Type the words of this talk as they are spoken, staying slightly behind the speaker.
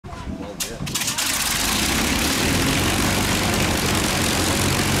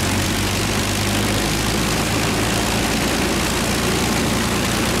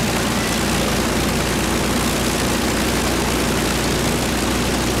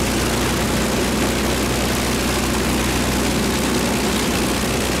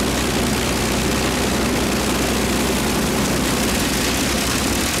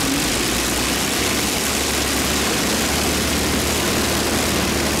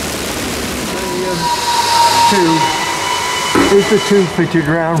tube fitted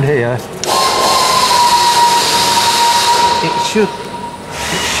round here? It should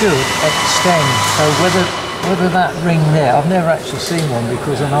extend. So whether that ring there, I've never actually seen one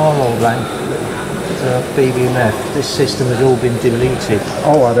because on our old BBMF, this system had all been deleted.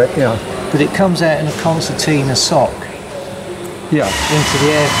 Oh, I don't, yeah. But it comes out in a concertina sock. Yeah. Into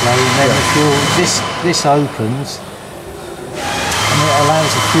the airflow, and then the fuel. This opens, and it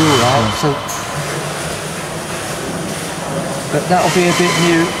allows the fuel out. So, but that'll be a bit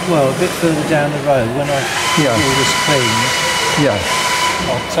new. Well, a bit further down the road when I get all this cleaned. Yeah.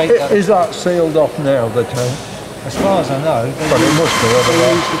 I'll take that. Is that sealed off now, the tank? As far as I know, but it must be.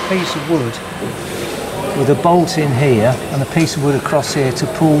 They used a piece of wood with a bolt in here and a piece of wood across here to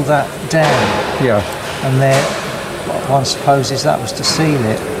pull that down. Yeah. And there, one supposes that was to seal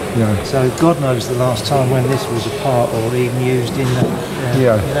it. Yeah. So God knows the last time when this was apart or even used in in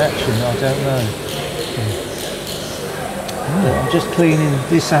action. I don't know. But I'm just cleaning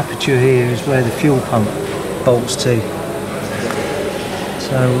this aperture here is where the fuel pump bolts to.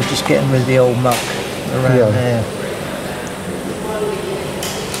 So we're just getting rid of the old muck around there.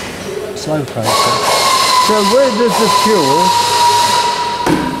 Slow process. So where does the fuel?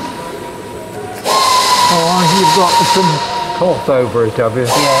 Oh, you've got some cloth over it, have you?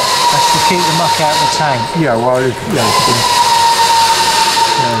 Yeah, that's to keep the muck out of the tank. Yeah, well,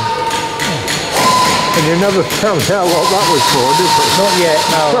 And you never found out what that was for, did you? Not yet,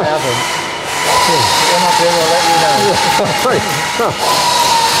 no, I haven't. When I do, I'll let you know.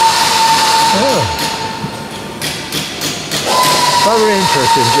 Very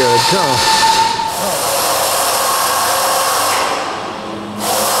interesting, Jared.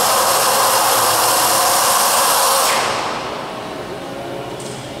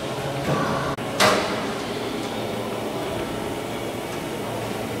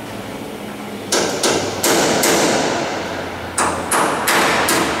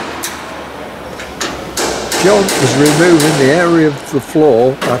 John was removing the area of the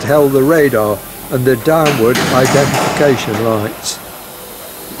floor that held the radar and the downward identification lights.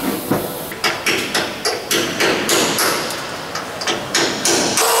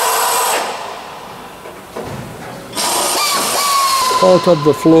 Part of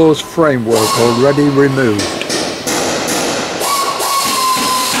the floor's framework already removed.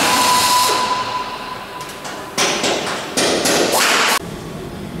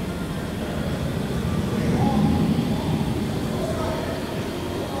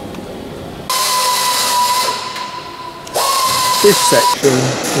 This section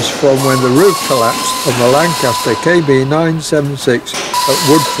is from when the roof collapsed on the Lancaster KB976 at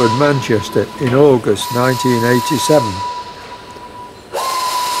Woodford, Manchester in August 1987.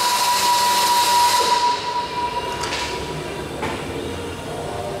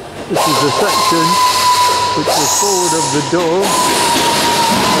 This is the section which is forward of the door,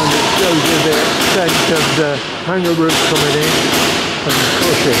 and it shows you the extent of the hangar roof coming in and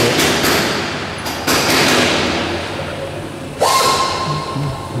crushing it.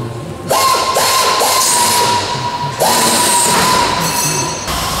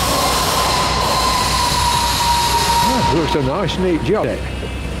 Looks a nice, neat job.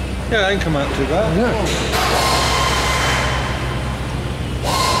 Yeah, I ain't come out too bad. Yeah.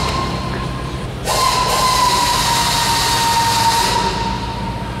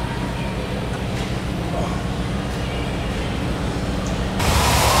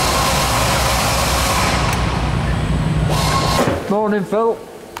 Morning, Phil.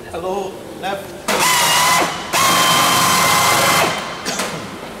 Hello, Nev.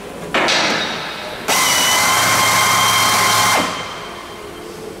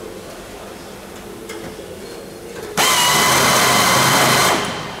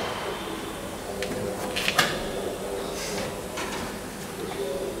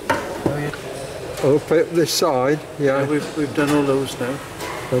 Up at this side, Yeah, we've done all those now.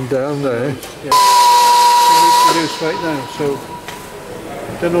 and down there. Yeah. So we produce right now. So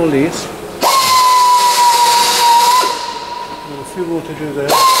done all these. Got a few more to do there.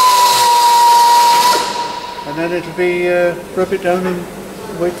 And then it'll be rub it down and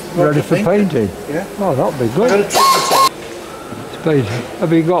wait Ready for painting? Yeah. Oh, that'll be I've good. got to check this out.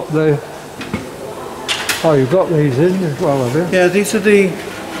 Have you got the... Oh, you've got these in as well, have you? Yeah, these are the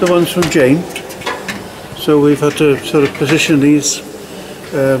ones from Jane. So we've had to sort of position these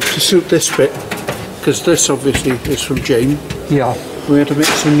to suit this bit, because this obviously is from Jane. Yeah. We had to make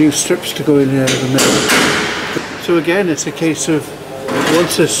some new strips to go in there in the middle. So again, it's a case of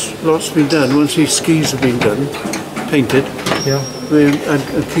once this lot's been done, once these skis have been done, painted,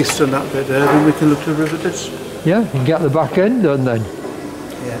 and pieced on that bit there, then we can look to rivet this. Yeah, you can get the back end done then.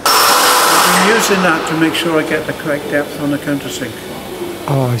 Yeah. I'm using that to make sure I get the correct depth on the countersink.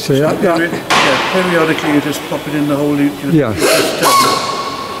 Oh, I see. Yeah, periodically you just pop it in the hole you've just done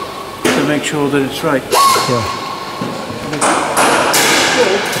to make sure that it's right. Yeah. So,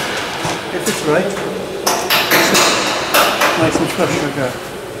 if it's right, nice and flush like that.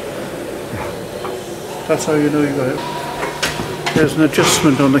 That's how you know you got it. There's an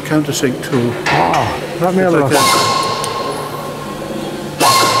adjustment on the countersink tool. Ah, let me have a look.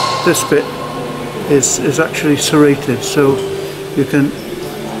 This bit is actually serrated, so you can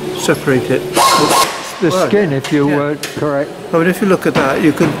separate it. The skin, if you were correct. I mean, if you look at that,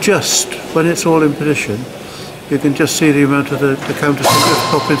 you can just, when it's all in position, you can just see the amount of the countersink just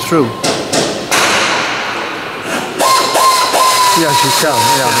popping through. Yes, you can,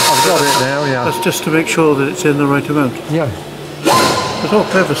 yeah. I've got it now, yeah. That's just to make sure that it's in the right amount. Yeah. It's all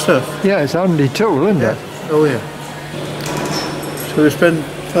clever stuff. Yeah, it's a handy tool, isn't it? Oh yeah. So we spend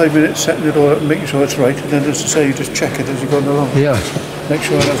 5 minutes setting it all up and making sure it's right, and then, as I say, you just check it as you're going along. Yeah. Make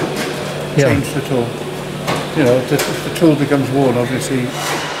sure it hasn't changed at all. You know, if the tool becomes worn, obviously.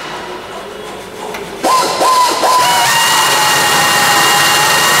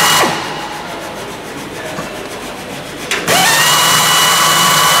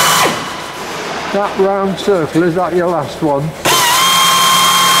 That round circle, is that your last one?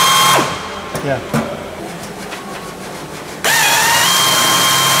 Yeah.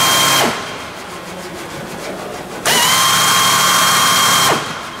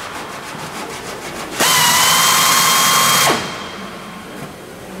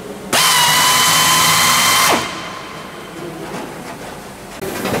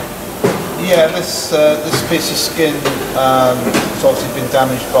 Yeah, this piece of skin has obviously been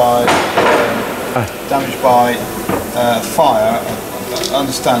damaged by fire. I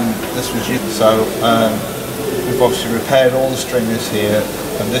understand this was used, so we've obviously repaired all the stringers here,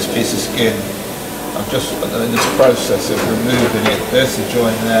 and this piece of skin, I'm just in this process of removing it. There's the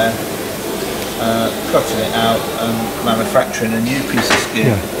joint there, cutting it out and manufacturing a new piece of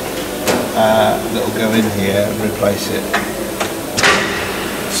skin that will go in here and replace it.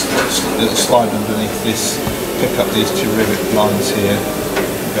 It'll slide underneath this, pick up these two rivet lines here,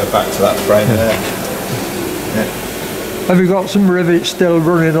 and go back to that frame there. Yeah. Have you got some rivets still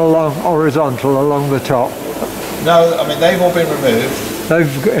running along horizontal along the top? No, I mean they've all been removed.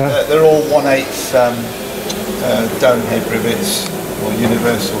 They're all 1/8 dome head rivets, or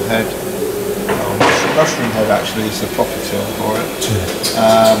universal head. Mushroom head actually is the proper term for it.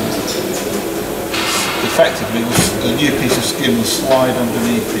 Effectively, the new piece of skin will slide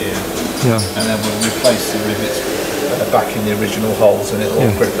underneath here, and then we'll replace the rivets back in the original holes, and it'll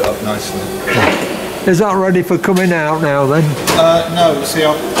all grip it up nicely. Is that ready for coming out now then? No, see,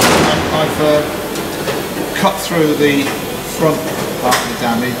 I've cut through the front part of the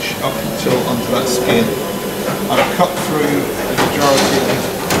damage up until onto that skin. I've cut through the majority of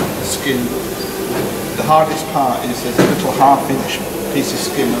the skin. The hardest part is there's a little 1/2 inch piece of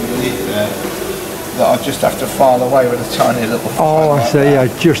skin underneath there that I just have to file away with a tiny little file. Oh, I see, yeah,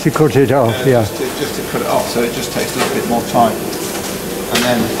 just to cut it off, just to cut it off, so it just takes a little bit more time. And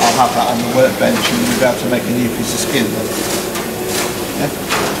then I'll have that on the workbench and we'll be able to make a new piece of skin. Yeah?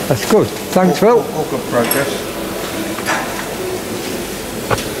 That's good. Thanks, Phil. All good progress.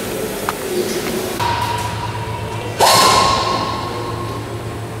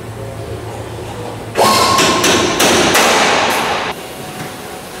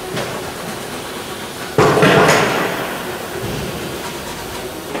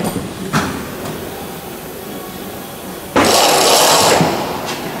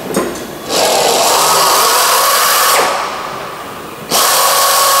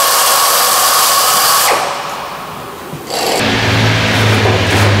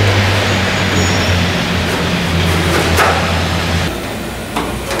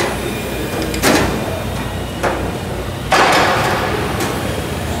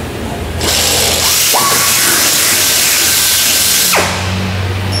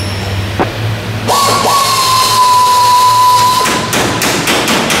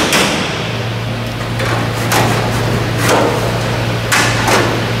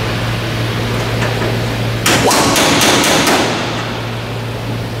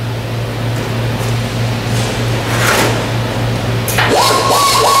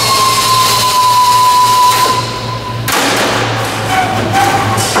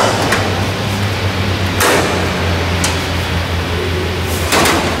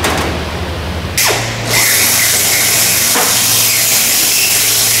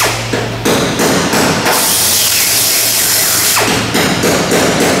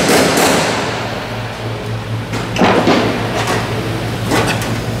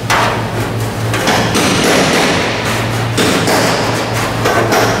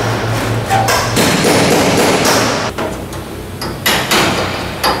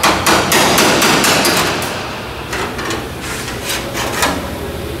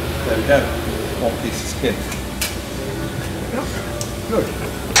 There we go. One piece of skin.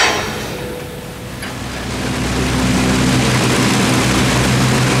 Good.